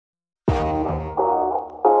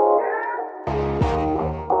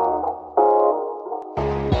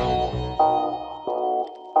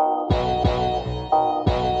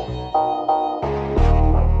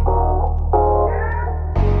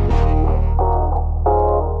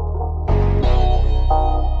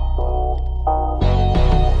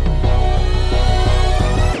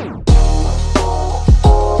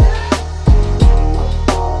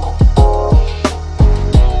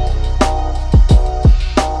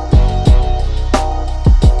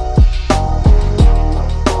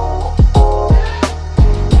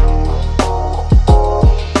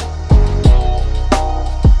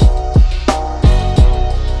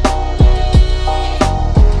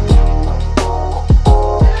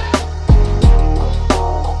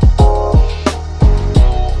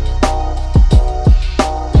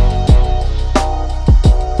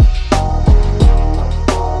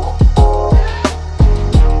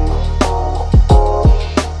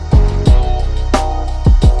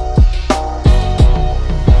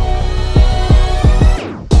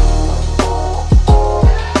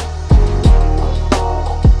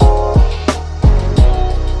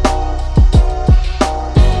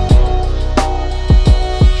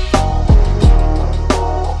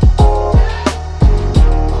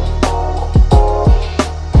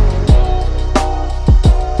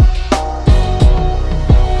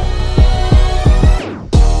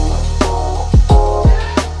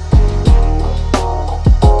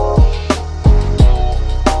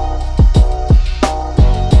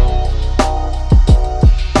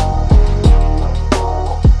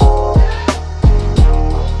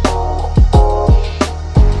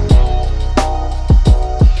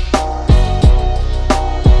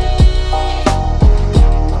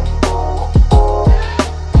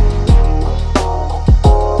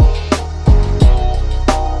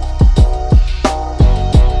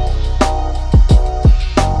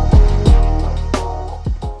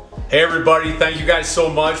Hey everybody, thank you guys so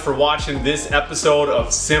much for watching this episode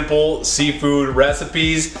of Simple Seafood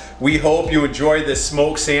Recipes. We hope you enjoyed this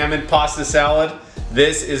smoked salmon pasta salad.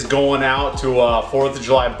 This is going out to a 4th of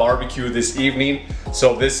July barbecue this evening,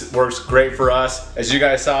 so this works great for us. As you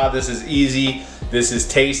guys saw, this is easy, this is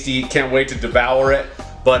tasty, can't wait to devour it.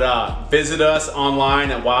 But visit us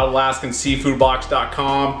online at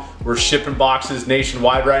wildalaskanseafoodbox.com. We're shipping boxes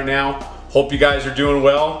nationwide right now. Hope you guys are doing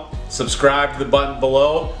well. Subscribe to the button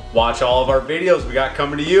below. Watch all of our videos we got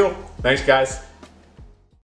coming to you. Thanks guys.